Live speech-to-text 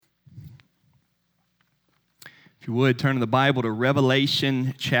If you would, turn in the Bible to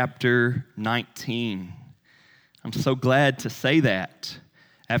Revelation chapter 19. I'm so glad to say that.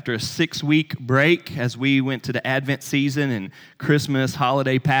 After a 6-week break, as we went to the Advent season and Christmas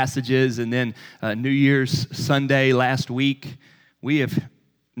holiday passages, and then New Year's Sunday last week, we have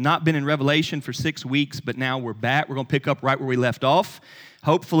not been in Revelation for 6 weeks, but now we're back. We're going to pick up right where we left off.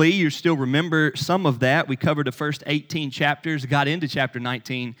 Hopefully, you still remember some of that. We covered the first 18 chapters, got into chapter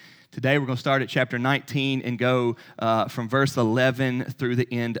 19. Today, we're going to start at chapter 19 and go from verse 11 through the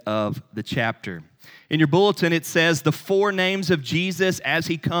end of the chapter. In your bulletin, it says, the 4 names of Jesus as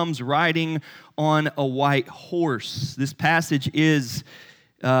he comes riding on a white horse. This passage is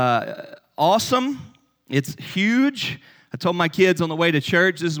awesome. It's huge. I told my kids on the way to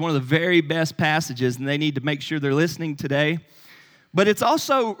church, this is one of the very best passages, and they need to make sure they're listening today. But it's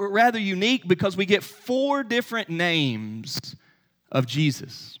also rather unique because we get 4 different names of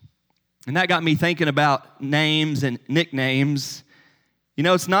Jesus. And that got me thinking about names and nicknames. You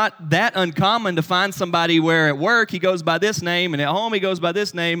know, it's not that uncommon to find somebody where at work he goes by this name, and at home he goes by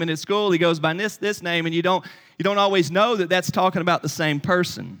this name, and at school he goes by this name, and you don't always know that that's talking about the same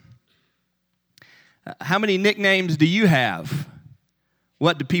person. How many nicknames do you have?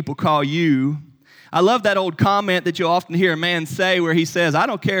 What do people call you? I love that old comment that you'll often hear a man say where he says, I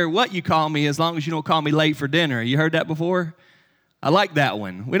don't care what you call me as long as you don't call me late for dinner. You heard that before? I like that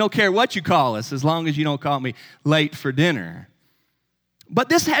one. We don't care what you call us as long as you don't call me late for dinner. But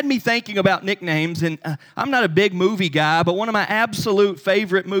this had me thinking about nicknames, and I'm not a big movie guy, but one of my absolute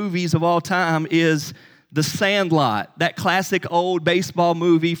favorite movies of all time is The Sandlot, that classic old baseball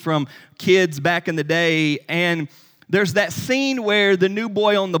movie from kids back in the day. And there's that scene where the new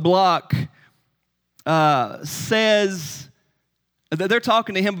boy on the block says, they're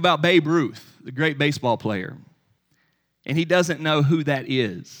talking to him about Babe Ruth, the great baseball player. And he doesn't know who that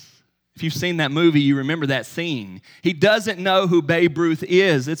is. If you've seen that movie, you remember that scene. He doesn't know who Babe Ruth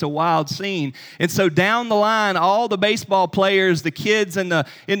is. It's a wild scene. And so down the line, all the baseball players, the kids in the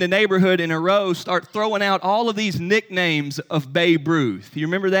neighborhood in a row start throwing out all of these nicknames of Babe Ruth. You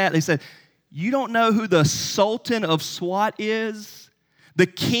remember that? They said, you don't know who the Sultan of SWAT is? The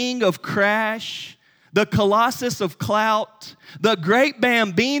King of Crash? The Colossus of Clout, the Great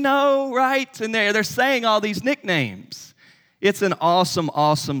Bambino, right? And they're saying all these nicknames. It's an awesome,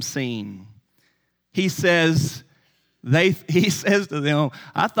 awesome scene. He says to them,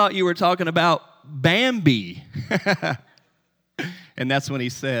 I thought you were talking about Bambi. And that's when he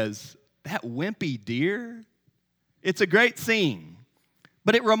says, that wimpy deer? It's a great scene.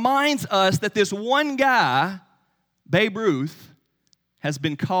 But it reminds us that this one guy, Babe Ruth, has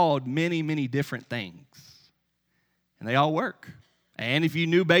been called many, many different things. And they all work. And if you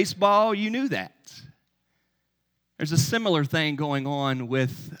knew baseball, you knew that. There's a similar thing going on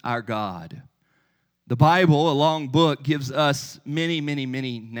with our God. The Bible, a long book, gives us many, many,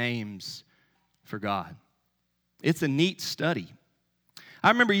 many names for God. It's a neat study.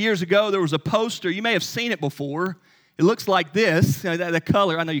 I remember years ago there was a poster. You may have seen it before. It looks like this. The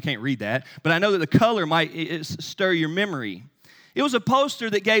color, I know you can't read that, but I know that the color might stir your memory. It was a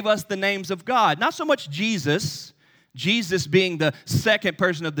poster that gave us the names of God. Not so much Jesus being the second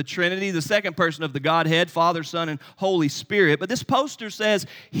person of the Trinity, the second person of the Godhead, Father, Son, and Holy Spirit. But this poster says,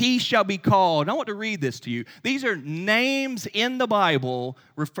 he shall be called. I want to read this to you. These are names in the Bible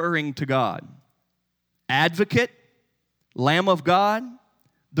referring to God. Advocate, Lamb of God,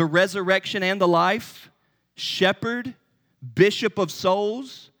 the resurrection and the life, Shepherd, Bishop of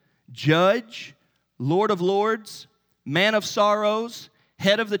souls, Judge, Lord of lords, Man of sorrows,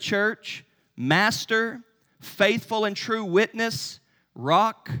 Head of the church, Master, Faithful and true witness,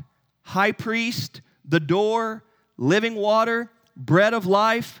 Rock, High priest, the door, Living water, Bread of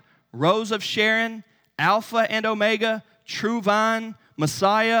life, Rose of Sharon, Alpha and Omega, True vine,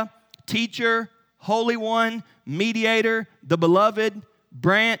 Messiah, Teacher, Holy One, Mediator, the Beloved,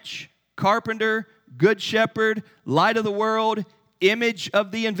 Branch, Carpenter, Good Shepherd, Light of the world, Image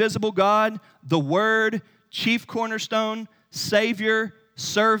of the invisible God, the Word, Chief cornerstone, Savior,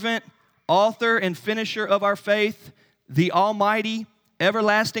 servant, author and finisher of our faith, the Almighty,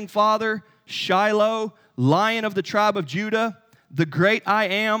 everlasting Father, Shiloh, Lion of the tribe of Judah, the great I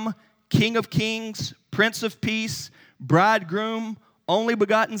am, King of kings, Prince of peace, Bridegroom, only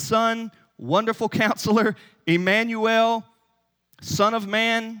begotten Son, Wonderful Counselor, Emmanuel, Son of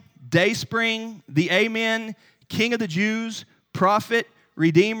Man, Dayspring, the Amen, King of the Jews, Prophet,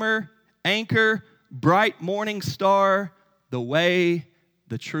 Redeemer, Anchor, Bright morning star, the way,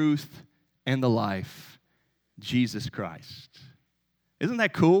 the truth, and the life, Jesus Christ. Isn't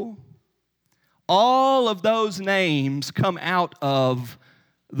that cool? All of those names come out of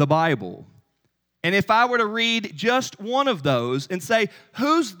the Bible. And if I were to read just one of those and say,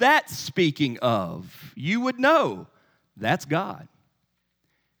 who's that speaking of? You would know that's God.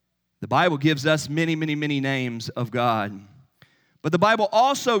 The Bible gives us many, many, many names of God. But the Bible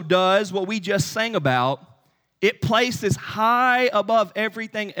also does what we just sang about. It places high above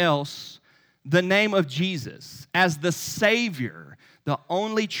everything else the name of Jesus as the Savior, the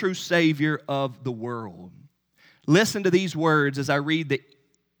only true Savior of the world. Listen to these words as I read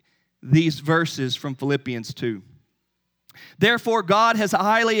these verses from Philippians 2. Therefore, God has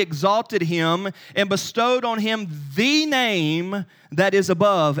highly exalted him and bestowed on him the name that is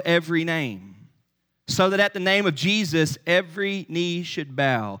above every name, so that at the name of Jesus every knee should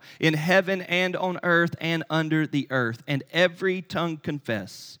bow in heaven and on earth and under the earth, and every tongue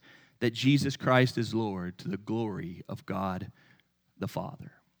confess that Jesus Christ is Lord, to the glory of God the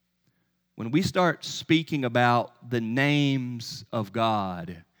Father. When we start speaking about the names of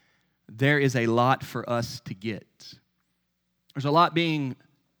God, there is a lot for us to get. There's a lot being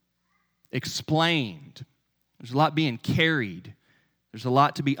explained. There's a lot being carried. There's a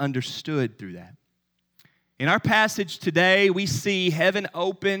lot to be understood through that. In our passage today, we see heaven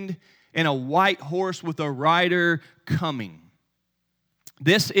opened and a white horse with a rider coming.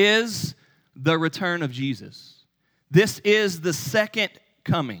 This is the return of Jesus. This is the second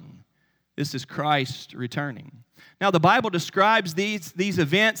coming. This is Christ returning. Now, the Bible describes these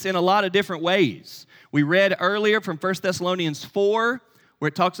events in a lot of different ways. We read earlier from 1 Thessalonians 4, where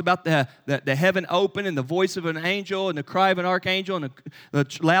it talks about the heaven open and the voice of an angel and the cry of an archangel and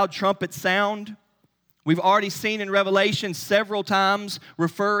the loud trumpet sound. We've already seen in Revelation several times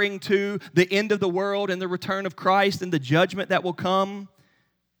referring to the end of the world and the return of Christ and the judgment that will come.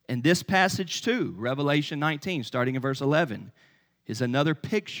 And this passage too, Revelation 19, starting in verse 11, is another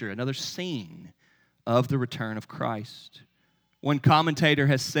picture, another scene of the return of Christ. One commentator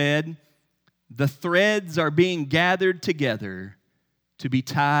has said, the threads are being gathered together to be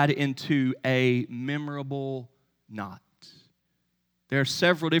tied into a memorable knot. There are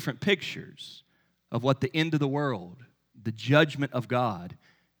several different pictures of what the end of the world, the judgment of God,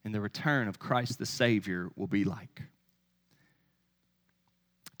 and the return of Christ the Savior will be like.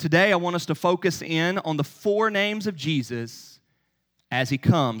 Today, I want us to focus in on the 4 names of Jesus as he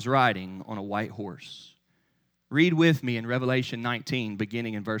comes riding on a white horse. Read with me in Revelation 19,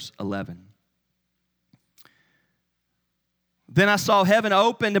 beginning in verse 11. Then I saw heaven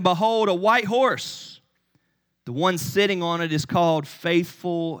opened, and behold, a white horse. The one sitting on it is called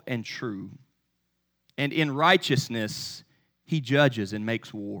Faithful and True. And in righteousness he judges and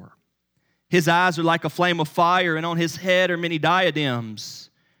makes war. His eyes are like a flame of fire, and on his head are many diadems.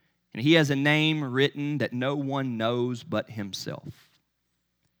 And he has a name written that no one knows but himself.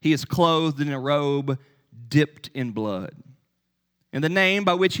 He is clothed in a robe dipped in blood. And the name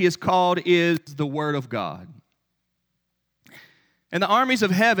by which he is called is the Word of God. And the armies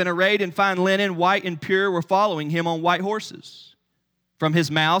of heaven, arrayed in fine linen, white and pure, were following him on white horses. From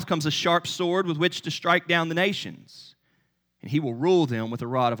his mouth comes a sharp sword with which to strike down the nations. And he will rule them with a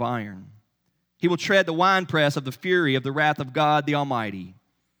rod of iron. He will tread the winepress of the fury of the wrath of God the Almighty.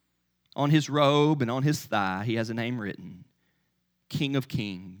 On his robe and on his thigh he has a name written, King of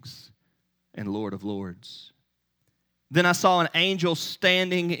Kings and Lord of Lords. Then I saw an angel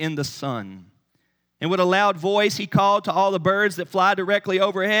standing in the sun. And with a loud voice he called to all the birds that fly directly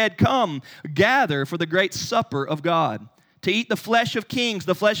overhead, come, gather for the great supper of God, to eat the flesh of kings,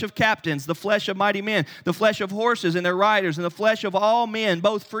 the flesh of captains, the flesh of mighty men, the flesh of horses and their riders, and the flesh of all men,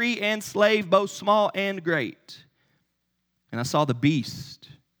 both free and slave, both small and great. And I saw the beast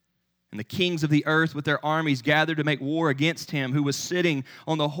and the kings of the earth with their armies gathered to make war against him who was sitting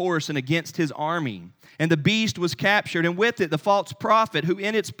on the horse and against his army. And the beast was captured, and with it the false prophet who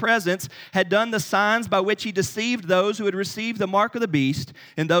in its presence had done the signs by which he deceived those who had received the mark of the beast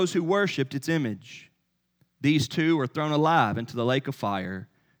and those who worshipped its image. These 2 were thrown alive into the lake of fire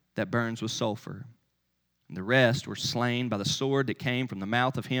that burns with sulfur. And the rest were slain by the sword that came from the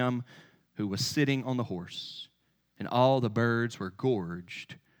mouth of him who was sitting on the horse. And all the birds were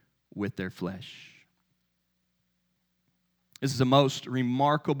gorged with their flesh. This is a most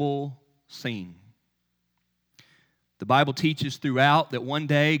remarkable scene. The Bible teaches throughout that one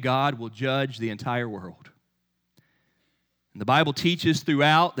day God will judge the entire world. And the Bible teaches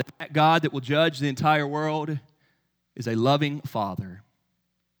throughout that God that will judge the entire world is a loving Father,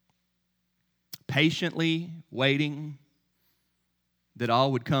 patiently waiting that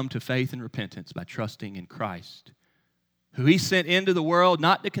all would come to faith and repentance by trusting in Christ, who he sent into the world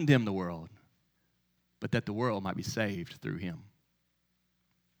not to condemn the world, but that the world might be saved through him.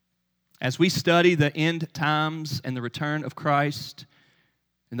 As we study the end times and the return of Christ,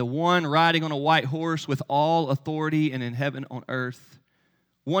 and the one riding on a white horse with all authority and in heaven on earth,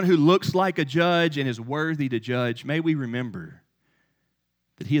 one who looks like a judge and is worthy to judge, may we remember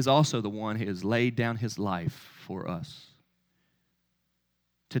that he is also the one who has laid down his life for us.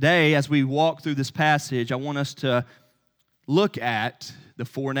 Today, as we walk through this passage, I want us to look at the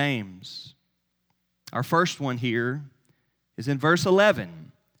four names. Our first one here is in verse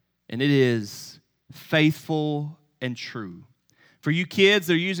 11, and it is faithful and true. For you kids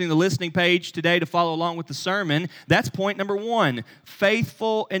that are using the listening page today to follow along with the sermon, that's point number one,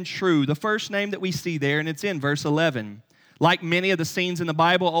 faithful and true. The first name that we see there, and it's in verse 11. Like many of the scenes in the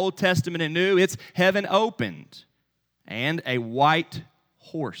Bible, Old Testament and New, it's heaven opened and a white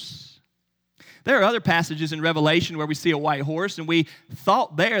horse. There are other passages in Revelation where we see a white horse, and we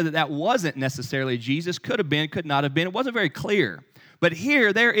thought there that wasn't necessarily Jesus. Could have been, could not have been. It wasn't very clear. But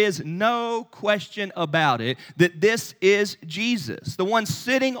here, there is no question about it that this is Jesus. The one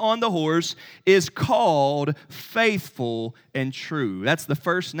sitting on the horse is called faithful and true. That's the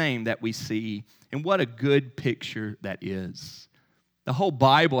first name that we see, and what a good picture that is. The whole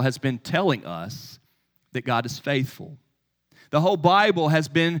Bible has been telling us that God is faithful. The whole Bible has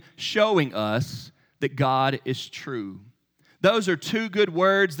been showing us that God is true. Those are two good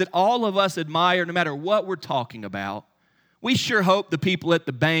words that all of us admire no matter what we're talking about. We sure hope the people at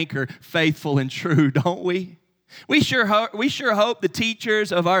the bank are faithful and true, don't we? We sure hope the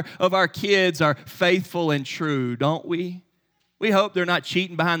teachers of our kids are faithful and true, don't we? We hope they're not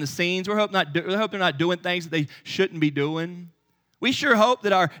cheating behind the scenes. We hope they're not doing things that they shouldn't be doing. We sure hope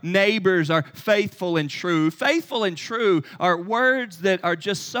that our neighbors are faithful and true. Faithful and true are words that are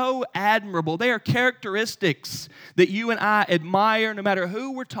just so admirable. They are characteristics that you and I admire no matter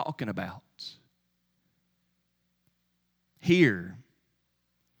who we're talking about. Here,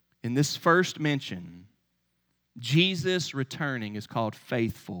 in this first mention, Jesus returning is called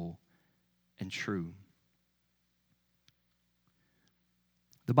faithful and true.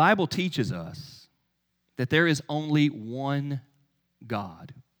 The Bible teaches us that there is only one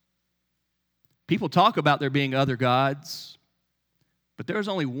God. People talk about there being other gods, but there is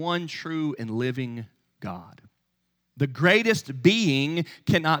only one true and living God. The greatest being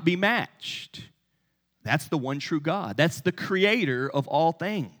cannot be matched. That's the one true God. That's the creator of all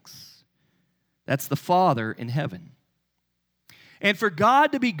things. That's the Father in heaven. And for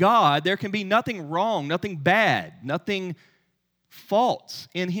God to be God, there can be nothing wrong, nothing bad, nothing false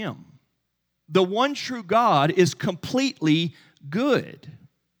in Him. The one true God is completely good.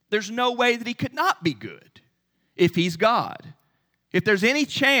 There's no way that He could not be good if He's God. If there's any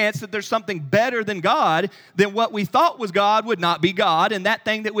chance that there's something better than God, then what we thought was God would not be God, and that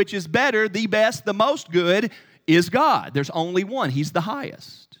thing that which is better, the best, the most good, is God. There's only one. He's the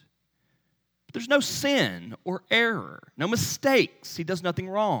highest. But there's no sin or error, no mistakes. He does nothing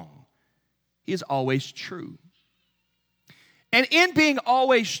wrong. He is always true. And in being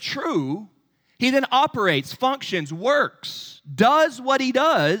always true, He then operates, functions, works, does what He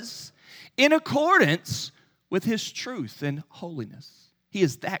does in accordance with His truth and holiness. He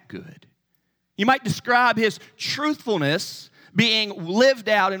is that good. You might describe His truthfulness being lived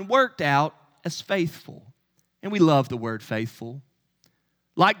out and worked out as faithful. And we love the word faithful.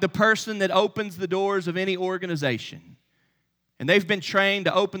 Like the person that opens the doors of any organization. And they've been trained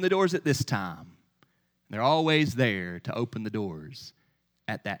to open the doors at this time. They're always there to open the doors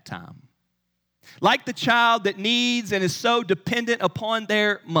at that time. Like the child that needs and is so dependent upon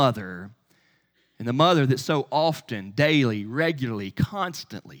their mother. And the mother that so often, daily, regularly,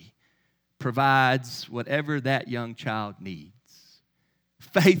 constantly provides whatever that young child needs.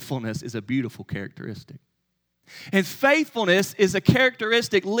 Faithfulness is a beautiful characteristic. And faithfulness is a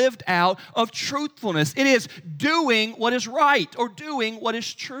characteristic lived out of truthfulness. It is doing what is right or doing what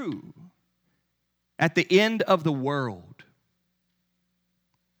is true. At the end of the world,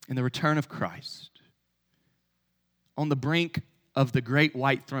 in the return of Christ, on the brink of the great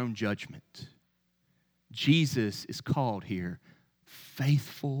white throne judgment, Jesus is called here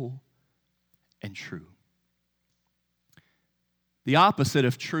faithful and true. The opposite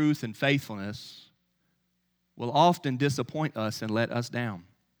of truth and faithfulness will often disappoint us and let us down.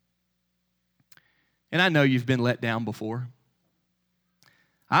 And I know you've been let down before.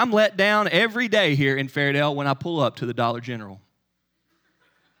 I'm let down every day here in Fairdale when I pull up to the Dollar General.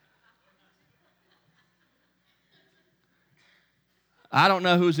 I don't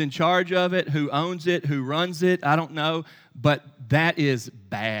know who's in charge of it, who owns it, who runs it. I don't know, but that is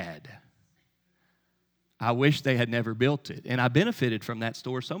bad. I wish they had never built it. And I benefited from that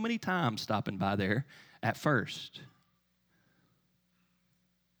store so many times stopping by there at first.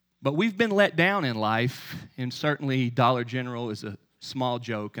 But we've been let down in life, and certainly Dollar General is a small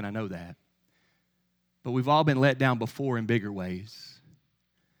joke, and I know that. But we've all been let down before in bigger ways.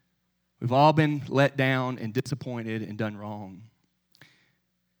 We've all been let down and disappointed and done wrong.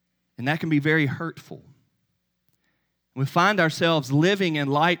 And that can be very hurtful. We find ourselves living in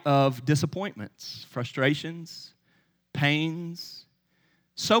light of disappointments, frustrations, pains,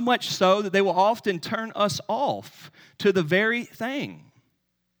 so much so that they will often turn us off to the very thing.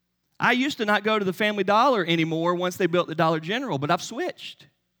 I used to not go to the Family Dollar anymore once they built the Dollar General, but I've switched.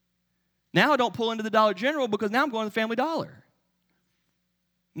 Now I don't pull into the Dollar General because now I'm going to the Family Dollar.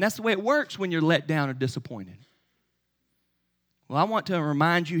 And that's the way it works when you're let down or disappointed. Well, I want to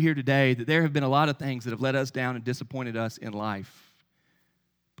remind you here today that there have been a lot of things that have let us down and disappointed us in life.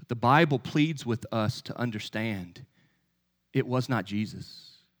 But the Bible pleads with us to understand it was not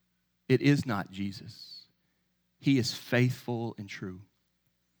Jesus. It is not Jesus. He is faithful and true.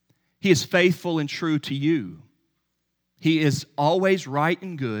 He is faithful and true to you. He is always right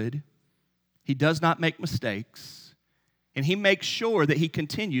and good. He does not make mistakes. And he makes sure that he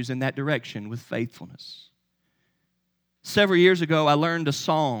continues in that direction with faithfulness. Several years ago, I learned a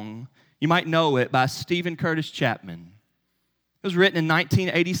song, you might know it, by Stephen Curtis Chapman. It was written in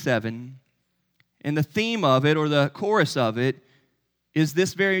 1987, and the theme of it, or the chorus of it, is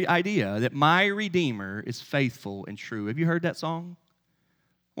this very idea, that my Redeemer is faithful and true. Have you heard that song?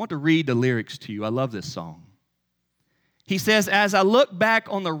 I want to read the lyrics to you. I love this song. He says, as I look back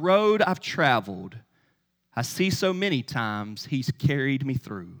on the road I've traveled, I see so many times he's carried me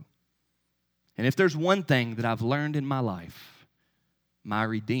through. And if there's one thing that I've learned in my life, my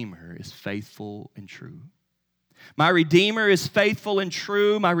Redeemer is faithful and true. My Redeemer is faithful and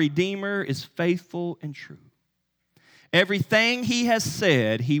true. My Redeemer is faithful and true. Everything he has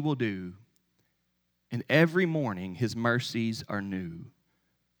said, he will do. And every morning his mercies are new.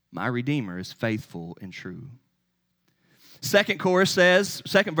 My Redeemer is faithful and true. Second verse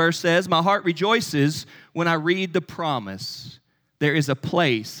says, my heart rejoices when I read the promise. There is a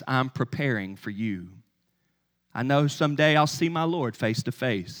place I'm preparing for you. I know someday I'll see my Lord face to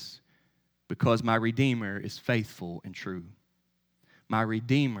face because my Redeemer is faithful and true. My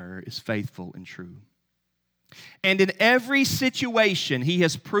Redeemer is faithful and true. And in every situation, he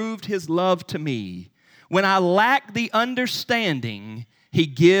has proved his love to me. When I lack the understanding, he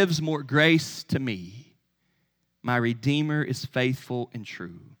gives more grace to me. My Redeemer is faithful and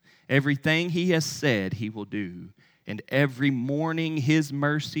true. Everything he has said, he will do. And every morning his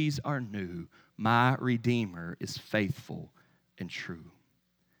mercies are new. My Redeemer is faithful and true.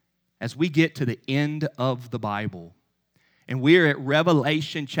 As we get to the end of the Bible, and we're at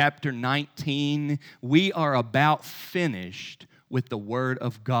Revelation chapter 19, we are about finished with the Word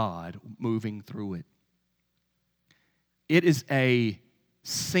of God moving through it. It is a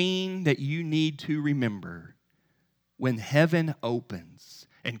scene that you need to remember when heaven opens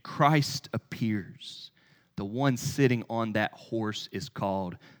and Christ appears. The one sitting on that horse is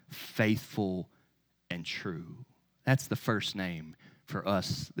called Faithful and True. That's the first name for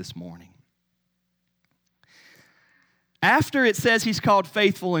us this morning. After it says he's called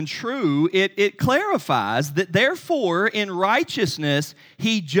faithful and true, it clarifies that therefore in righteousness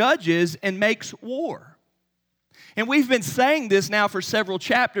he judges and makes war. And we've been saying this now for several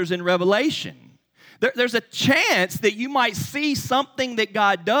chapters in Revelation. There's a chance that you might see something that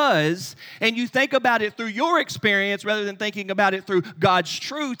God does and you think about it through your experience rather than thinking about it through God's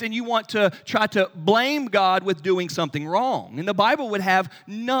truth, and you want to try to blame God with doing something wrong. And the Bible would have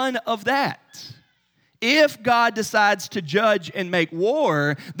none of that. If God decides to judge and make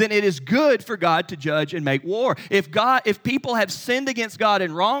war, then it is good for God to judge and make war. If people have sinned against God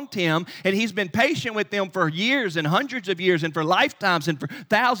and wronged him, and he's been patient with them for years and hundreds of years and for lifetimes and for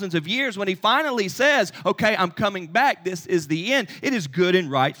thousands of years, when he finally says, okay, I'm coming back, this is the end, it is good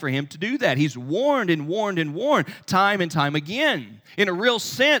and right for him to do that. He's warned and warned and warned time and time again. In a real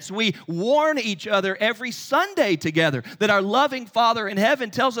sense, we warn each other every Sunday together that our loving Father in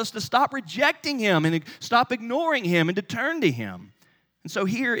heaven tells us to stop rejecting him and stop ignoring him and to turn to him. And so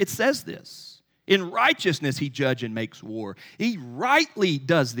here it says this. In righteousness he judges and makes war. He rightly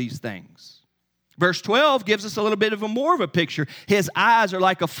does these things. Verse 12 gives us a little bit of more of a picture. His eyes are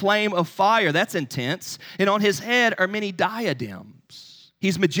like a flame of fire. That's intense. And on his head are many diadems.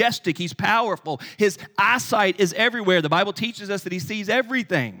 He's majestic. He's powerful. His eyesight is everywhere. The Bible teaches us that he sees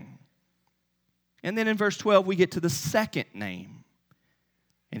everything. And then in verse 12, we get to the second name.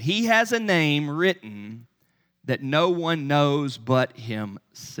 And he has a name written that no one knows but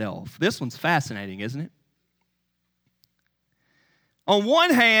himself. This one's fascinating, isn't it? On one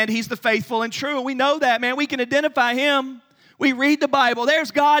hand, he's the faithful and true. And we know that, man. We can identify him. We read the Bible.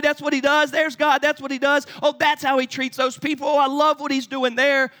 There's God, that's what he does. There's God, that's what he does. Oh, that's how he treats those people. Oh, I love what he's doing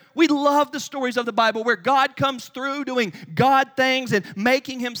there. We love the stories of the Bible where God comes through doing God things and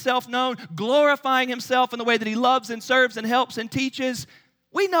making himself known, glorifying himself in the way that he loves and serves and helps and teaches.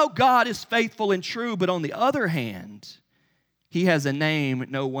 We know God is faithful and true, but on the other hand, he has a name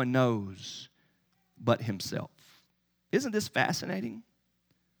no one knows but himself. Isn't this fascinating?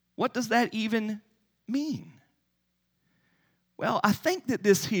 What does that even mean? Well, I think that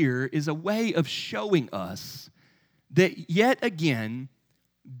this here is a way of showing us that yet again,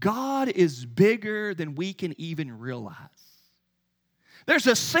 God is bigger than we can even realize. There's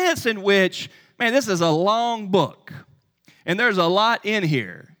a sense in which, man, this is a long book, and there's a lot in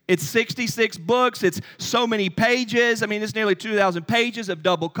here. It's 66 books. It's so many pages. I mean, it's nearly 2,000 pages of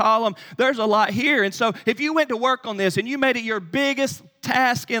double column. There's a lot here. And so if you went to work on this and you made it your biggest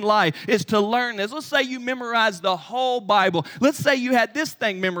task in life is to learn this. Let's say you memorized the whole Bible. Let's say you had this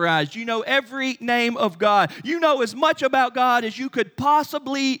thing memorized. You know every name of God. You know as much about God as you could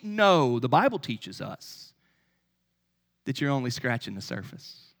possibly know. The Bible teaches us that you're only scratching the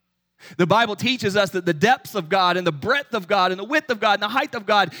surface. The Bible teaches us that the depths of God and the breadth of God and the width of God and the height of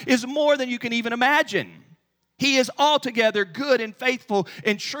God is more than you can even imagine. He is altogether good and faithful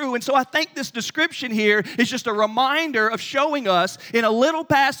and true. And so I think this description here is just a reminder of showing us in a little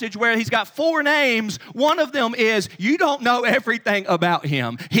passage where he's got 4 names. One of them is, you don't know everything about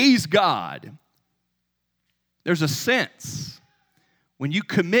him. He's God. There's a sense when you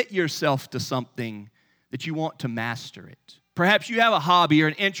commit yourself to something that you want to master it. Perhaps you have a hobby or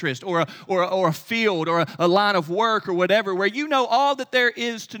an interest or a field or a line of work or whatever where you know all that there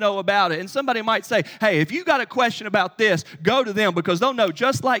is to know about it. And somebody might say, hey, if you got a question about this, go to them because they'll know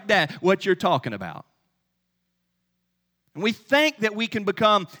just like that what you're talking about. And we think that we can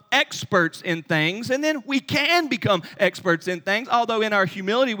become experts in things, and then we can become experts in things, although in our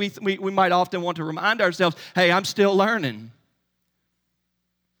humility we might often want to remind ourselves, hey, I'm still learning.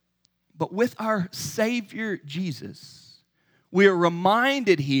 But with our Savior Jesus, we are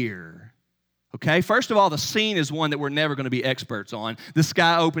reminded here, okay? First of all, the scene is one that we're never going to be experts on. The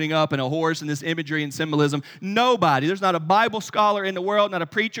sky opening up and a horse and this imagery and symbolism. Nobody, there's not a Bible scholar in the world, not a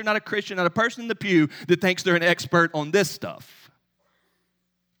preacher, not a Christian, not a person in the pew that thinks they're an expert on this stuff.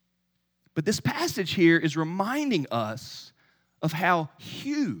 But this passage here is reminding us of how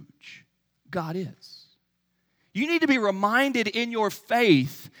huge God is. You need to be reminded in your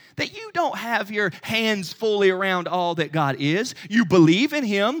faith that you don't have your hands fully around all that God is. You believe in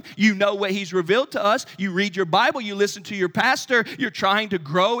Him. You know what He's revealed to us. You read your Bible. You listen to your pastor. You're trying to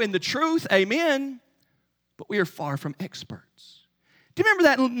grow in the truth. Amen. But we are far from experts. Do you remember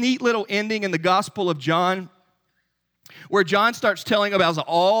that neat little ending in the Gospel of John where John starts telling about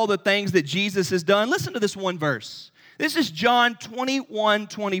all the things that Jesus has done? Listen to this one verse. This is John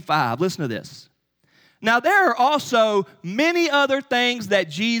 21:25. Listen to this. Now, there are also many other things that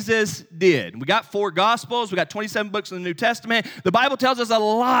Jesus did. We got 4 Gospels. We got 27 books in the New Testament. The Bible tells us a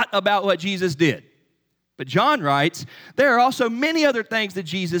lot about what Jesus did. But John writes, there are also many other things that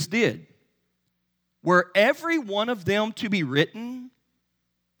Jesus did. Were every one of them to be written,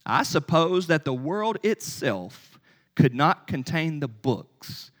 I suppose that the world itself could not contain the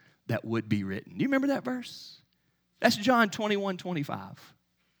books that would be written. Do you remember that verse? That's John 21:25.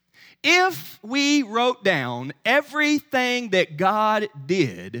 If we wrote down everything that God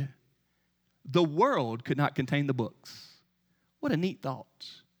did, the world could not contain the books. What a neat thought.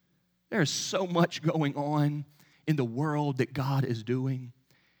 There's so much going on in the world that God is doing.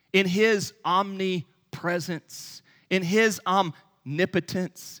 In His omnipresence, in His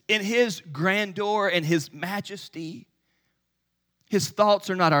omnipotence, in His grandeur and His majesty. His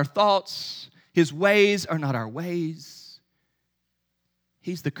thoughts are not our thoughts. His ways are not our ways.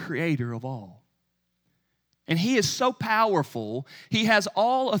 He's the creator of all. And He is so powerful. He has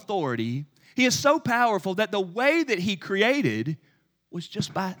all authority. He is so powerful that the way that He created was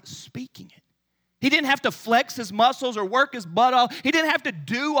just by speaking it. He didn't have to flex His muscles or work His butt off. He didn't have to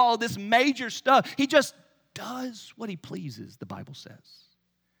do all this major stuff. He just does what He pleases, the Bible says.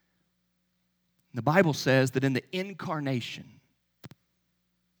 The Bible says that in the incarnation,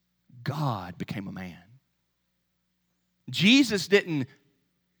 God became a man. Jesus didn't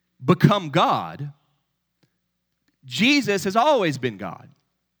become God. Jesus has always been God.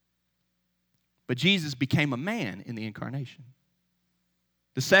 But Jesus became a man in the incarnation.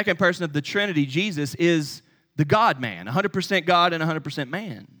 The second person of the Trinity, Jesus, is the God-man, 100% God and 100%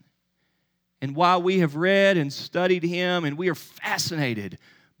 man. And while we have read and studied Him and we are fascinated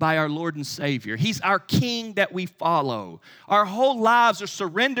by our Lord and Savior. He's our King that we follow. Our whole lives are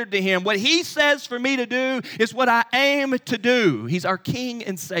surrendered to Him. What He says for me to do is what I aim to do. He's our King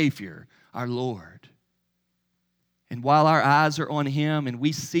and Savior, our Lord. And while our eyes are on Him and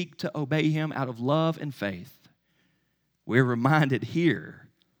we seek to obey Him out of love and faith, we're reminded here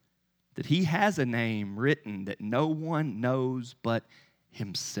that He has a name written that no one knows but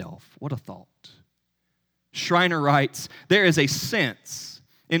Himself. What a thought. Schreiner writes, there is a sense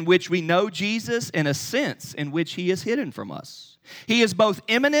in which we know Jesus and a sense in which He is hidden from us. He is both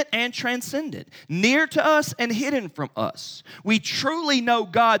immanent and transcendent, near to us and hidden from us. We truly know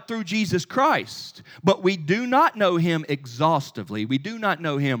God through Jesus Christ, but we do not know Him exhaustively. We do not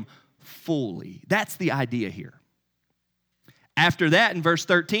know Him fully. That's the idea here. After that, in verse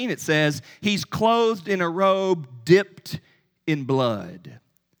 13, it says, He's clothed in a robe dipped in blood.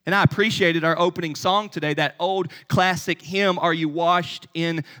 And I appreciated our opening song today, that old classic hymn, Are You Washed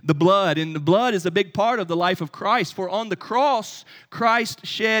in the Blood? And the blood is a big part of the life of Christ. For on the cross, Christ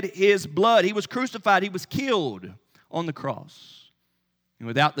shed His blood. He was crucified. He was killed on the cross. And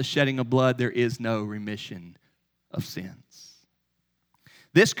without the shedding of blood, there is no remission of sins.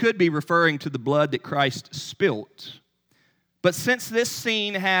 This could be referring to the blood that Christ spilt. But since this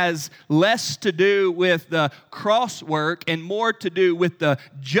scene has less to do with the cross work and more to do with the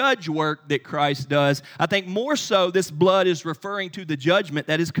judge work that Christ does, I think more so this blood is referring to the judgment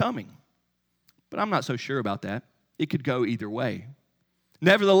that is coming. But I'm not so sure about that. It could go either way.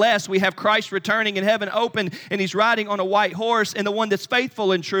 Nevertheless, we have Christ returning in heaven open, and He's riding on a white horse, and the one that's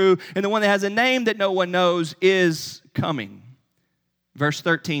faithful and true, and the one that has a name that no one knows is coming. Verse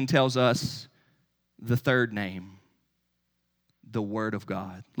 13 tells us the third name. The Word of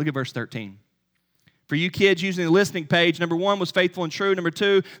God. Look at verse 13. For you kids using the listening page, number 1 was faithful and true. Number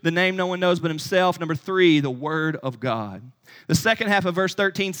 2, the name no one knows but Himself. Number 3, the Word of God. The second half of verse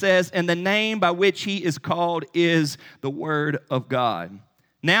 13 says, and the name by which He is called is the Word of God.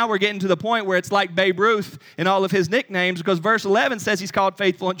 Now we're getting to the point where it's like Babe Ruth and all of his nicknames, because verse 11 says He's called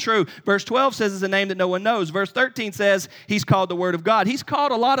faithful and true. Verse 12 says it's a name that no one knows. Verse 13 says He's called the Word of God. He's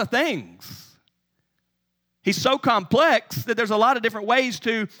called a lot of things. He's so complex that there's a lot of different ways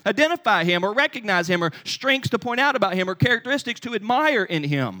to identify Him or recognize Him or strengths to point out about Him or characteristics to admire in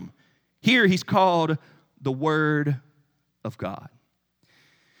Him. Here He's called the Word of God.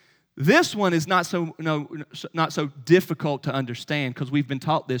 This one is not so difficult to understand because we've been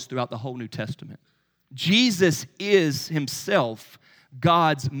taught this throughout the whole New Testament. Jesus is Himself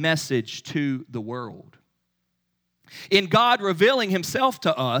God's message to the world. In God revealing Himself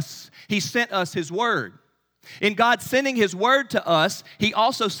to us, He sent us His Word. In God sending His Word to us, He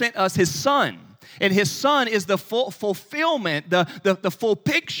also sent us His Son. And His Son is the full fulfillment, the full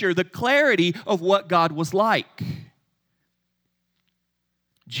picture, the clarity of what God was like.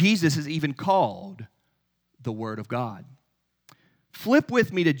 Jesus is even called the Word of God. Flip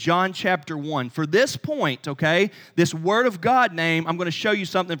with me to John chapter 1. For this point, okay, this Word of God name, I'm going to show you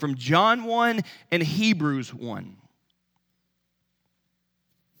something from John 1 and Hebrews 1.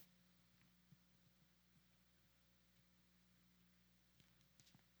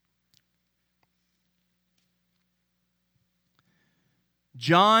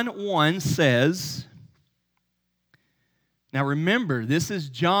 John 1 says, now remember, this is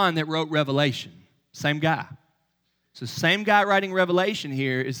John that wrote Revelation. Same guy. So same guy writing Revelation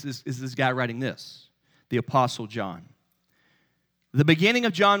here is this guy writing this, the Apostle John. The beginning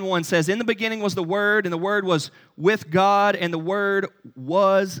of John 1 says, in the beginning was the Word, and the Word was with God, and the Word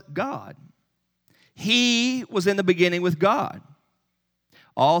was God. He was in the beginning with God.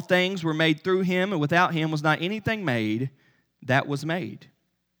 All things were made through Him, and without Him was not anything made that was made.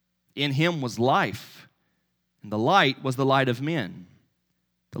 In Him was life, and the light was the light of men.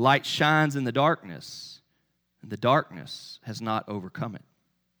 The light shines in the darkness, and the darkness has not overcome it.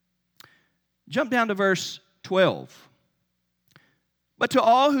 Jump down to verse 12. But to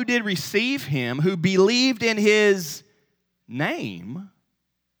all who did receive Him, who believed in His name,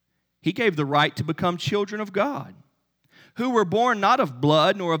 He gave the right to become children of God, who were born not of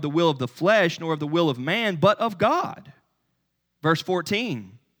blood, nor of the will of the flesh, nor of the will of man, but of God. Verse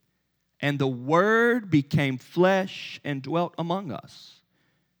 14, and the Word became flesh and dwelt among us.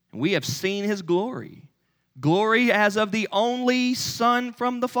 And we have seen His glory, glory as of the only Son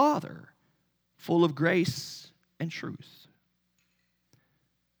from the Father, full of grace and truth.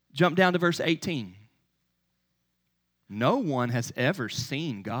 Jump down to verse 18. No one has ever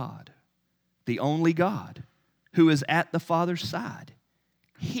seen God, the only God, who is at the Father's side.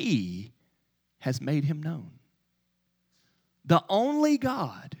 He has made Him known. The only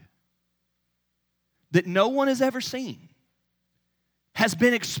God that no one has ever seen has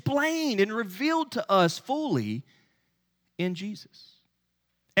been explained and revealed to us fully in Jesus.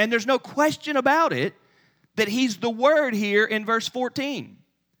 And there's no question about it that he's the Word here in verse 14.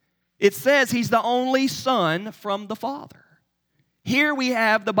 It says he's the only Son from the Father. Here we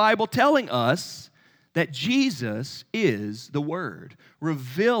have the Bible telling us that Jesus is the Word,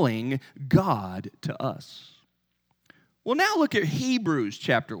 revealing God to us. Well, now look at Hebrews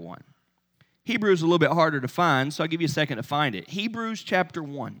chapter 1. Hebrews is a little bit harder to find, so I'll give you a second to find it. Hebrews chapter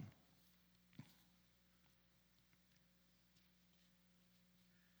 1.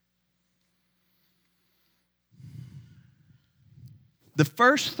 The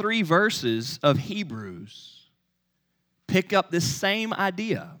first 3 verses of Hebrews pick up this same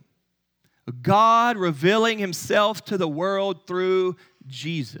idea. God revealing himself to the world through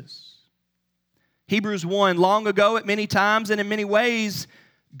Jesus. Hebrews 1, long ago at many times and in many ways,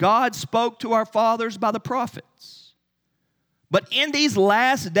 God spoke to our fathers by the prophets. But in these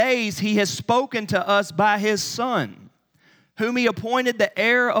last days, he has spoken to us by his Son, whom he appointed the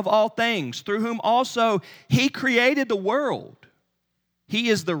heir of all things, through whom also he created the world. He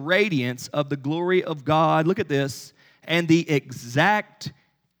is the radiance of the glory of God. Look at this. And the exact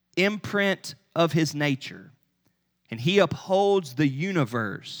imprint of his nature. And he upholds the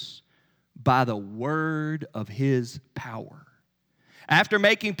universe by the word of his power. After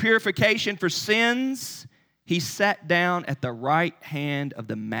making purification for sins, he sat down at the right hand of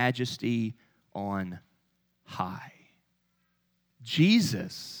the Majesty on high.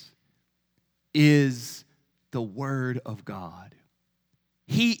 Jesus is the Word of God.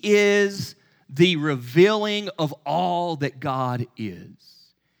 He is the revealing of all that God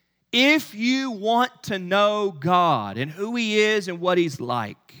is. If you want to know God and who he is and what he's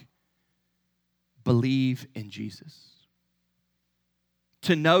like, believe in Jesus.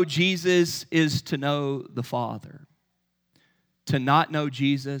 To know Jesus is to know the Father. To not know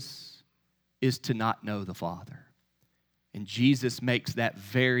Jesus is to not know the Father. And Jesus makes that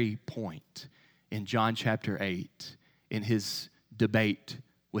very point in John chapter 8 in his debate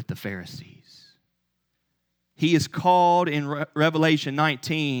with the Pharisees. He is called in Revelation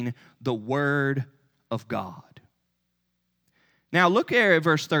 19 the Word of God. Now look here at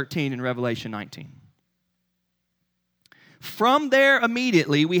verse 13 in Revelation 19. From there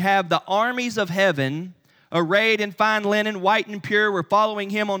immediately we have the armies of heaven arrayed in fine linen, white and pure, were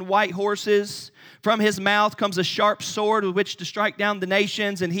following him on white horses. From his mouth comes a sharp sword with which to strike down the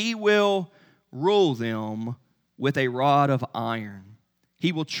nations, and he will rule them with a rod of iron.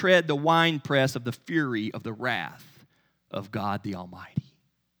 He will tread the winepress of the fury of the wrath of God the Almighty.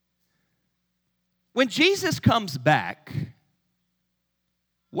 When Jesus comes back,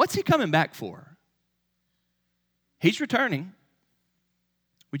 what's he coming back for? He's returning.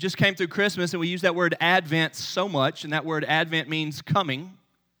 We just came through Christmas and we use that word Advent so much, and that word Advent means coming.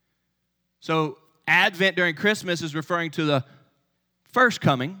 So Advent during Christmas is referring to the first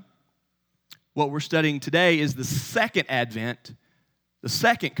coming. What we're studying today is the second Advent, the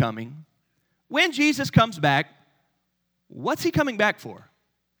second coming. When Jesus comes back, what's he coming back for?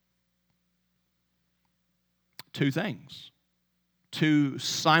 2 things. 2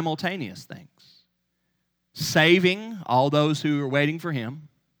 simultaneous things. Saving all those who are waiting for him,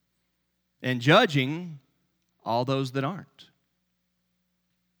 and judging all those that aren't.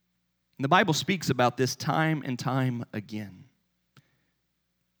 And the Bible speaks about this time and time again.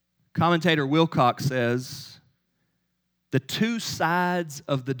 Commentator Wilcox says, the 2 sides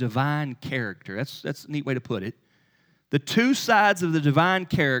of the divine character, that's a neat way to put it. The 2 sides of the divine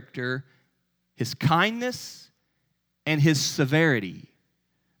character, his kindness and his severity.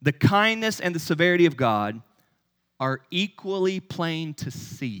 The kindness and the severity of God are equally plain to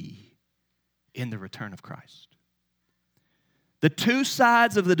see in the return of Christ. The 2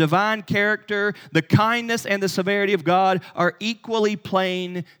 sides of the divine character, the kindness and the severity of God, are equally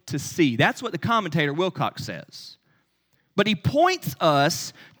plain to see. That's what the commentator Wilcox says. But he points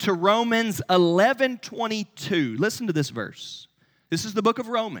us to Romans 11:22. Listen to this verse. This is the book of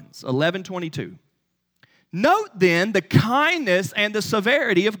Romans 11:22. Note then the kindness and the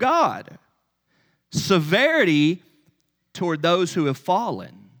severity of God. Severity toward those who have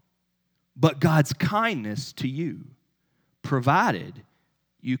fallen, but God's kindness to you, provided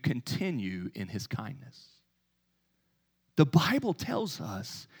you continue in his kindness. The Bible tells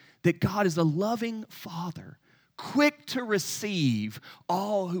us that God is a loving Father, quick to receive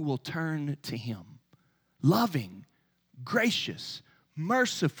all who will turn to him. Loving, gracious,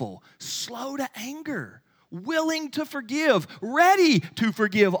 merciful, slow to anger, willing to forgive, ready to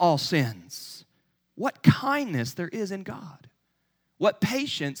forgive all sins. What kindness there is in God. What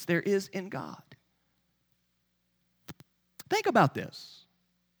patience there is in God. Think about this.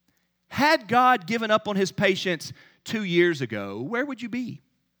 Had God given up on his patience 2 years ago, where would you be?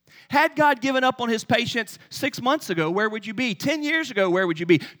 Had God given up on his patience 6 months ago, where would you be? 10 years ago, where would you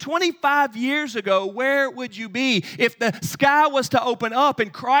be? 25 years ago, where would you be? If the sky was to open up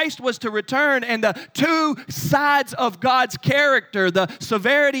and Christ was to return and the two sides of God's character, the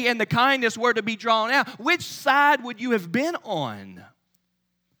severity and the kindness, were to be drawn out, which side would you have been on?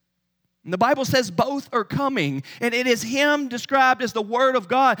 And the Bible says both are coming, and it is him described as the Word of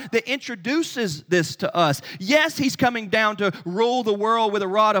God that introduces this to us. Yes, he's coming down to rule the world with a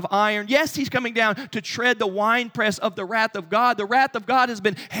rod of iron. Yes, he's coming down to tread the winepress of the wrath of God. The wrath of God has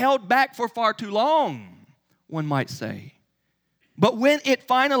been held back for far too long, one might say. But when it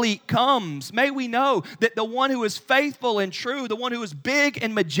finally comes, may we know that the one who is faithful and true, the one who is big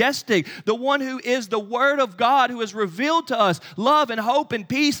and majestic, the one who is the Word of God, who has revealed to us love and hope and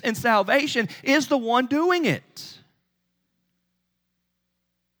peace and salvation, is the one doing it.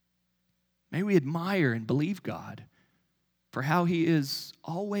 May we admire and believe God for how he is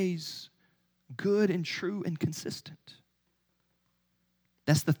always good and true and consistent.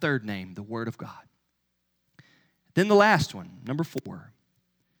 That's the third name, the Word of God. Then the last one, number 4,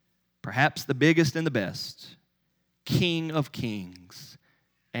 perhaps the biggest and the best, King of Kings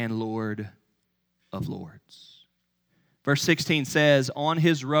and Lord of Lords. Verse 16 says, on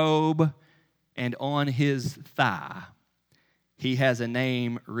his robe and on his thigh, he has a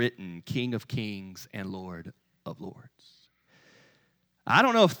name written, King of Kings and Lord of Lords. I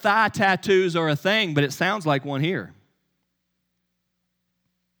don't know if thigh tattoos are a thing, but it sounds like one here.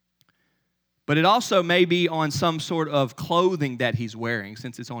 But it also may be on some sort of clothing that he's wearing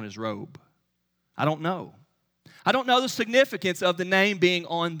since it's on his robe. I don't know. I don't know the significance of the name being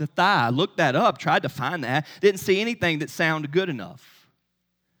on the thigh. I looked that up, tried to find that. Didn't see anything that sounded good enough.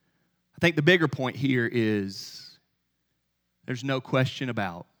 I think the bigger point here is there's no question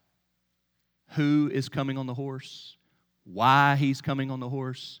about who is coming on the horse, why he's coming on the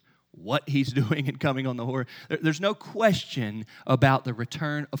horse, what he's doing and coming on the horse. There's no question about the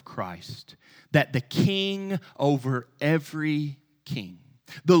return of Christ, that the King over every king,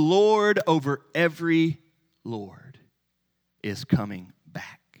 the Lord over every Lord is coming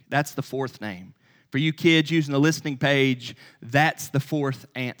back. That's the fourth name. For you kids using the listening page, that's the fourth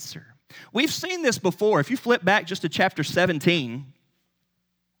answer. We've seen this before. If you flip back just to chapter 17,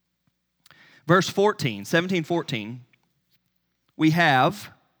 verse 14, 17:14, we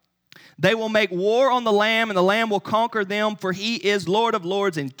have, they will make war on the Lamb, and the Lamb will conquer them, for he is Lord of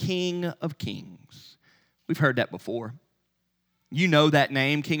lords and King of kings. We've heard that before. You know that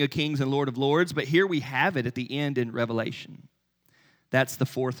name, King of kings and Lord of lords, but here we have it at the end in Revelation. That's the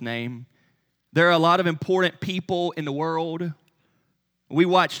fourth name. There are a lot of important people in the world. We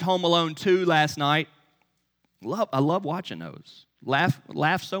watched Home Alone 2 last night. I love watching those.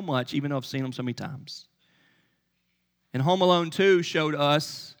 Laugh so much, even though I've seen them so many times. And Home Alone 2 showed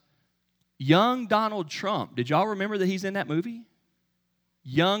us young Donald Trump. Did y'all remember that he's in that movie?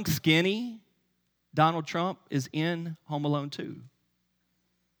 Young, skinny Donald Trump is in Home Alone 2.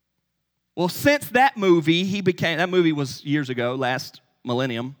 Well, since that movie, that movie was years ago, last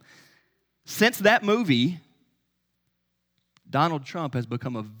millennium. Since that movie, Donald Trump has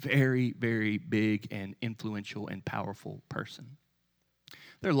become a very, very big and influential and powerful person.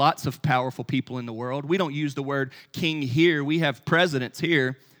 There are lots of powerful people in the world. We don't use the word king here. We have presidents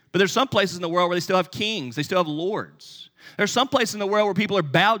here. But there's some places in the world where they still have kings. They still have lords. There's some places in the world where people are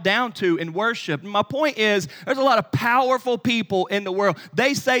bowed down to and worshiped. And my point is, there's a lot of powerful people in the world.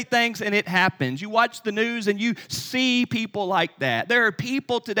 They say things and it happens. You watch the news and you see people like that. There are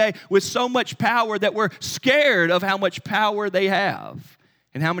people today with so much power that we're scared of how much power they have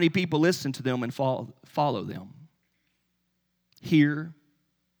and how many people listen to them and follow them. Here,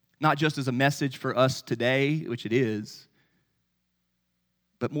 not just as a message for us today, which it is,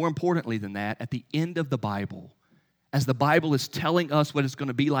 but more importantly than that, at the end of the Bible, as the Bible is telling us what it's going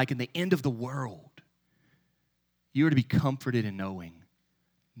to be like in the end of the world, you are to be comforted in knowing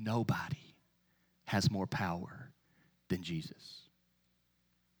nobody has more power than Jesus.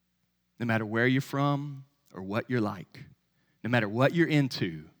 No matter where you're from or what you're like, no matter what you're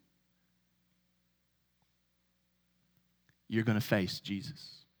into, you're going to face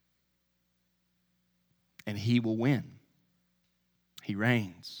Jesus. And he will win. He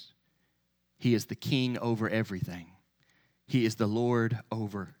reigns. He is the king over everything. He is the Lord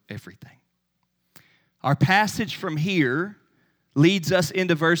over everything. Our passage from here leads us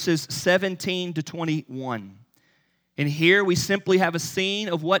into verses 17 to 21. And here we simply have a scene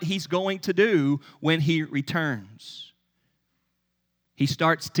of what he's going to do when he returns. He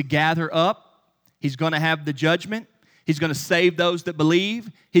starts to gather up. He's going to have the judgment. He's going to save those that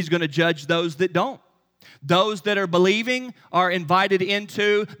believe. He's going to judge those that don't. Those that are believing are invited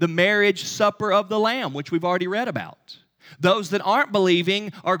into the marriage supper of the Lamb, which we've already read about. Those that aren't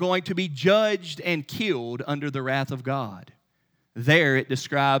believing are going to be judged and killed under the wrath of God. There it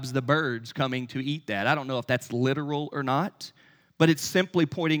describes the birds coming to eat that. I don't know if that's literal or not, but it's simply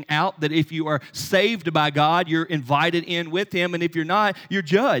pointing out that if you are saved by God, you're invited in with Him, and if you're not, you're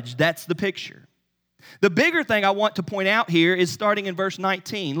judged. That's the picture. The bigger thing I want to point out here is starting in verse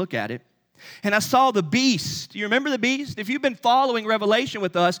 19. Look at it. And I saw the beast. You remember the beast? If you've been following Revelation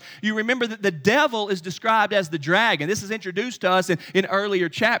with us, you remember that the devil is described as the dragon. This is introduced to us in earlier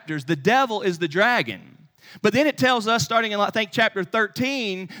chapters. The devil is the dragon. But then it tells us, starting in, I think, chapter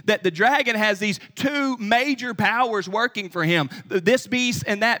 13, that the dragon has these two major powers working for him. This beast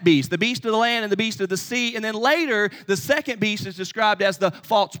and that beast. The beast of the land and the beast of the sea. And then later, the second beast is described as the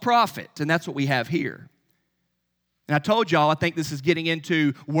false prophet. And that's what we have here. And I told y'all, I think this is getting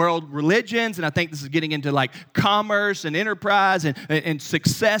into world religions, and I think this is getting into like commerce and enterprise and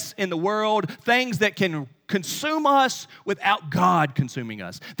success in the world, things that can consume us without God consuming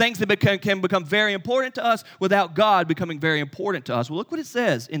us, things that can become very important to us without God becoming very important to us. Well, look what it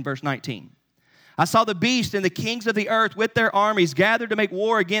says in verse 19. I saw the beast and the kings of the earth with their armies gathered to make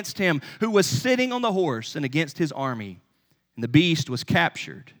war against him who was sitting on the horse and against his army. And the beast was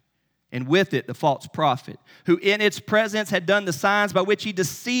captured, and with it the false prophet, who in its presence had done the signs by which he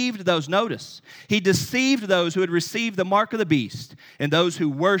deceived those. Notice, he deceived those who had received the mark of the beast and those who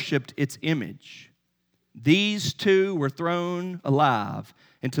worshiped its image. These two were thrown alive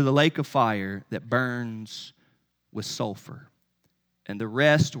into the lake of fire that burns with sulfur, and the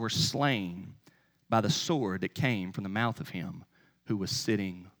rest were slain by the sword that came from the mouth of him who was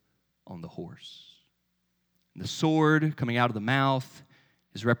sitting on the horse. And the sword coming out of the mouth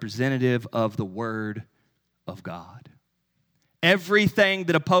is representative of the Word of God. Everything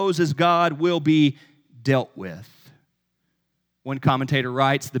that opposes God will be dealt with. One commentator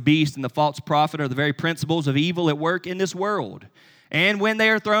writes, the beast and the false prophet are the very principles of evil at work in this world. And when they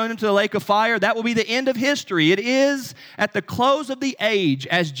are thrown into the lake of fire, that will be the end of history. It is at the close of the age,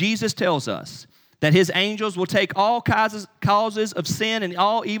 as Jesus tells us, that his angels will take all causes of sin and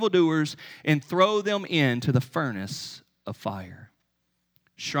all evildoers and throw them into the furnace of fire.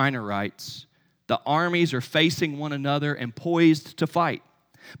 Schreiner writes, the armies are facing one another and poised to fight.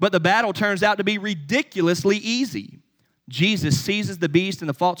 But the battle turns out to be ridiculously easy. Jesus seizes the beast and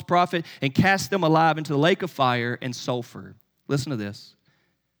the false prophet and casts them alive into the lake of fire and sulfur. Listen to this.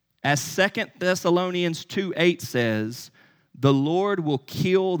 As 2 Thessalonians 2:8 says, the Lord will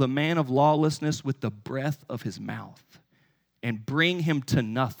kill the man of lawlessness with the breath of his mouth and bring him to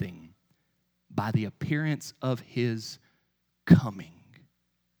nothing by the appearance of his coming.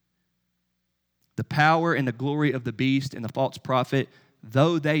 The power and the glory of the beast and the false prophet,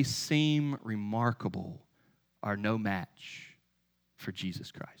 though they seem remarkable, are no match for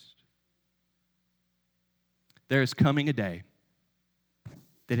Jesus Christ. There is coming a day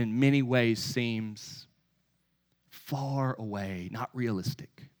that in many ways seems far away, not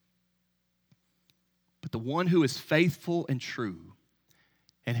realistic. But the one who is faithful and true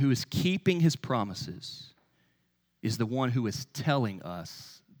and who is keeping his promises is the one who is telling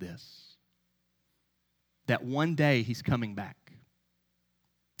us this. That one day he's coming back.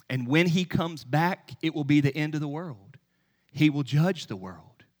 And when he comes back, it will be the end of the world. He will judge the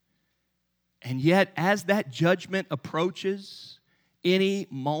world. And yet, as that judgment approaches any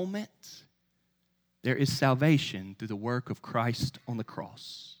moment, there is salvation through the work of Christ on the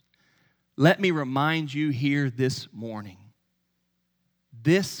cross. Let me remind you here this morning,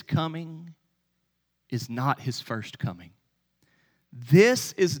 this coming is not his first coming.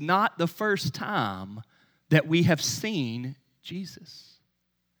 This is not the first time that we have seen Jesus.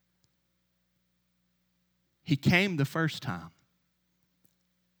 He came the first time,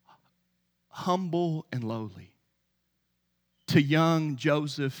 humble and lowly, to young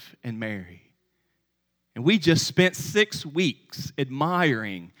Joseph and Mary. And we just spent 6 weeks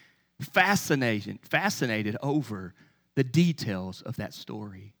admiring, fascinated over the details of that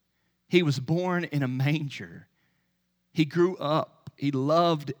story. He was born in a manger. He grew up. He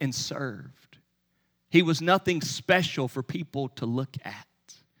loved and served. He was nothing special for people to look at.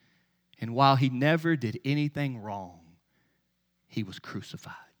 And while he never did anything wrong, he was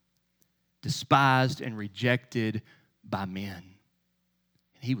crucified, despised and rejected by men.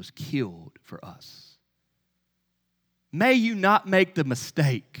 And he was killed for us. May you not make the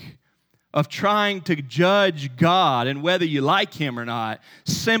mistake of trying to judge God and whether you like him or not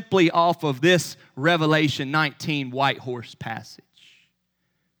simply off of this Revelation 19 white horse passage.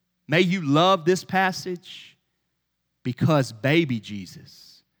 May you love this passage. because baby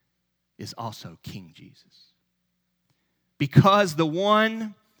Jesus is also King Jesus. Because the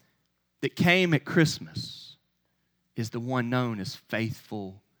one that came at Christmas is the one known as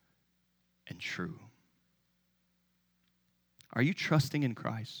faithful and true. Are you trusting in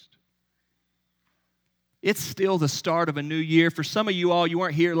Christ? It's still the start of a new year. For some of you all, you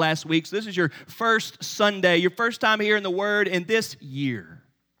weren't here last week, so this is your first Sunday, your first time hearing the Word in this year.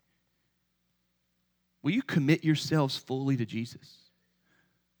 Will you commit yourselves fully to Jesus?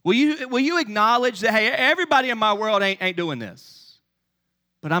 Will you acknowledge that, hey, everybody in my world ain't doing this,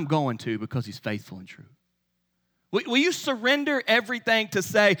 but I'm going to because He's faithful and true? Will you surrender everything to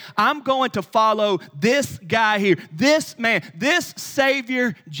say, I'm going to follow this guy here, this man, this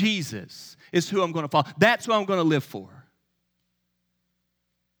Savior, Jesus is who I'm going to follow. That's who I'm going to live for.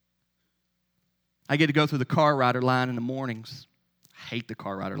 I get to go through the car rider line in the mornings. I hate the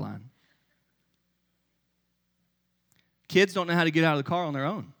car rider line. Kids don't know how to get out of the car on their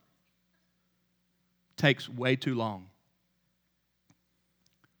own. It takes way too long.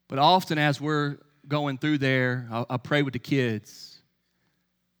 But often as we're going through there, I'll pray with the kids.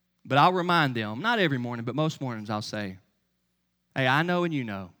 But I'll remind them, not every morning, but most mornings I'll say, hey, I know and you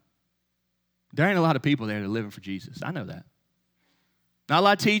know, there ain't a lot of people there that are living for Jesus. I know that. Not a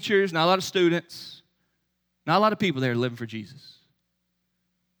lot of teachers, not a lot of students, not a lot of people there living for Jesus.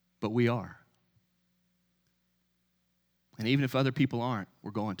 But we are. And even if other people aren't,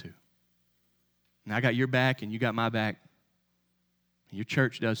 we're going to. And I got your back and you got my back. And your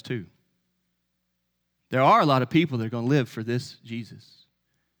church does too. There are a lot of people that are going to live for this Jesus.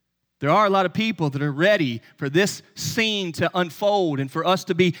 There are a lot of people that are ready for this scene to unfold and for us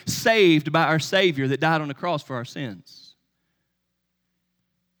to be saved by our Savior that died on the cross for our sins.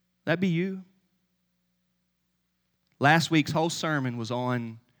 That be you? Last week's whole sermon was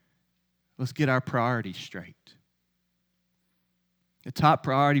on, let's get our priorities straight. The top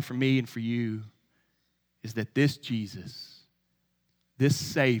priority for me and for you is that this Jesus, this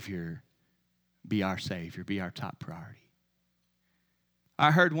Savior, be our Savior, be our top priority. I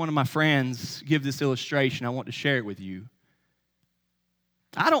heard one of my friends give this illustration. I want to share it with you.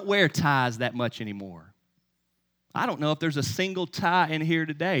 I don't wear ties that much anymore. I don't know if there's a single tie in here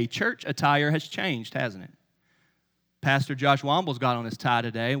today. Church attire has changed, hasn't it? Pastor Josh Womble's got on his tie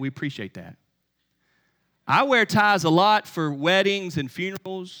today, and we appreciate that. I wear ties a lot for weddings and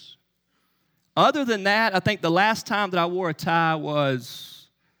funerals. Other than that, I think the last time that I wore a tie was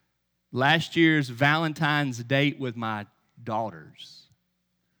last year's Valentine's date with my daughters.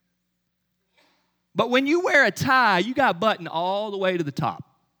 But when you wear a tie, you got a button all the way to the top.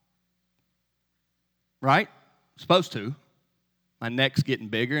 Right? Supposed to. My neck's getting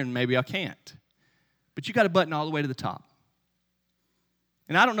bigger and maybe I can't. But you got a button all the way to the top.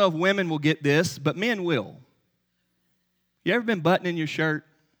 And I don't know if women will get this, but men will. You ever been buttoning your shirt?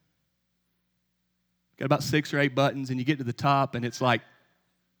 Got about 6 or 8 buttons and you get to the top and it's like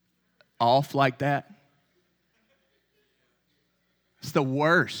off like that. It's the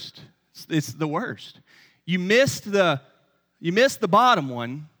worst. It's the worst. You missed the bottom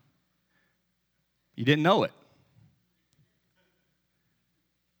one. You didn't know it.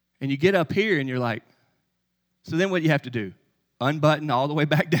 And you get up here and you're like, so then what do you have to do? Unbutton all the way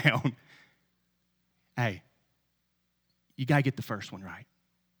back down. Hey, you got to get the first one right.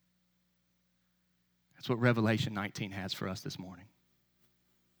 That's what Revelation 19 has for us this morning.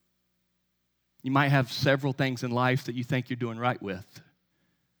 You might have several things in life that you think you're doing right with.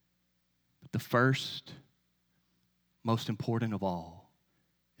 But the first, most important of all,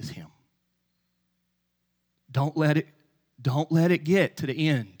 is Him. Don't let it get to the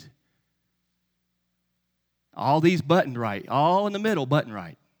end. All these buttoned right, all in the middle buttoned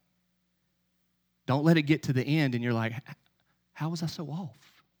right. Don't let it get to the end and you're like, how was I so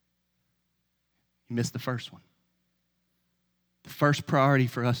off? You missed the first one. The first priority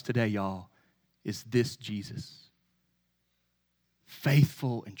for us today, y'all, is this Jesus.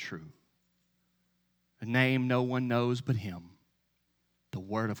 Faithful and true. A name no one knows but Him. The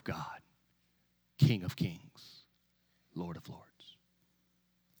Word of God. King of kings. Lord of lords.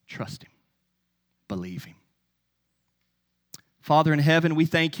 Trust Him. Believe Him. Father in heaven, we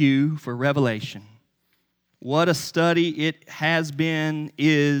thank You for Revelation. What a study it has been,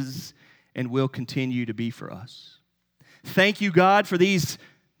 is, and will continue to be for us. Thank You, God, for these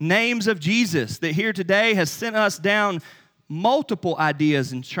names of Jesus that here today has sent us down multiple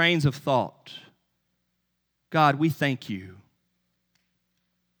ideas and trains of thought. God, we thank You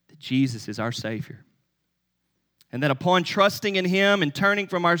that Jesus is our Savior. And that upon trusting in Him and turning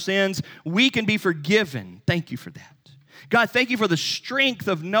from our sins, we can be forgiven. Thank You for that. God, thank you for the strength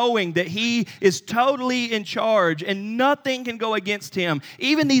of knowing that He is totally in charge and nothing can go against Him.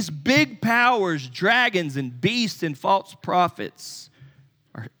 Even these big powers, dragons and beasts and false prophets,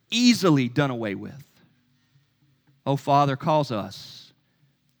 are easily done away with. Oh, Father, cause us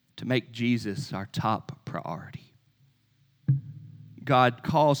to make Jesus our top priority. God,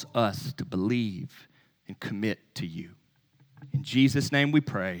 cause us to believe and commit to you. In Jesus' name we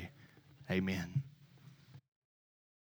pray, amen.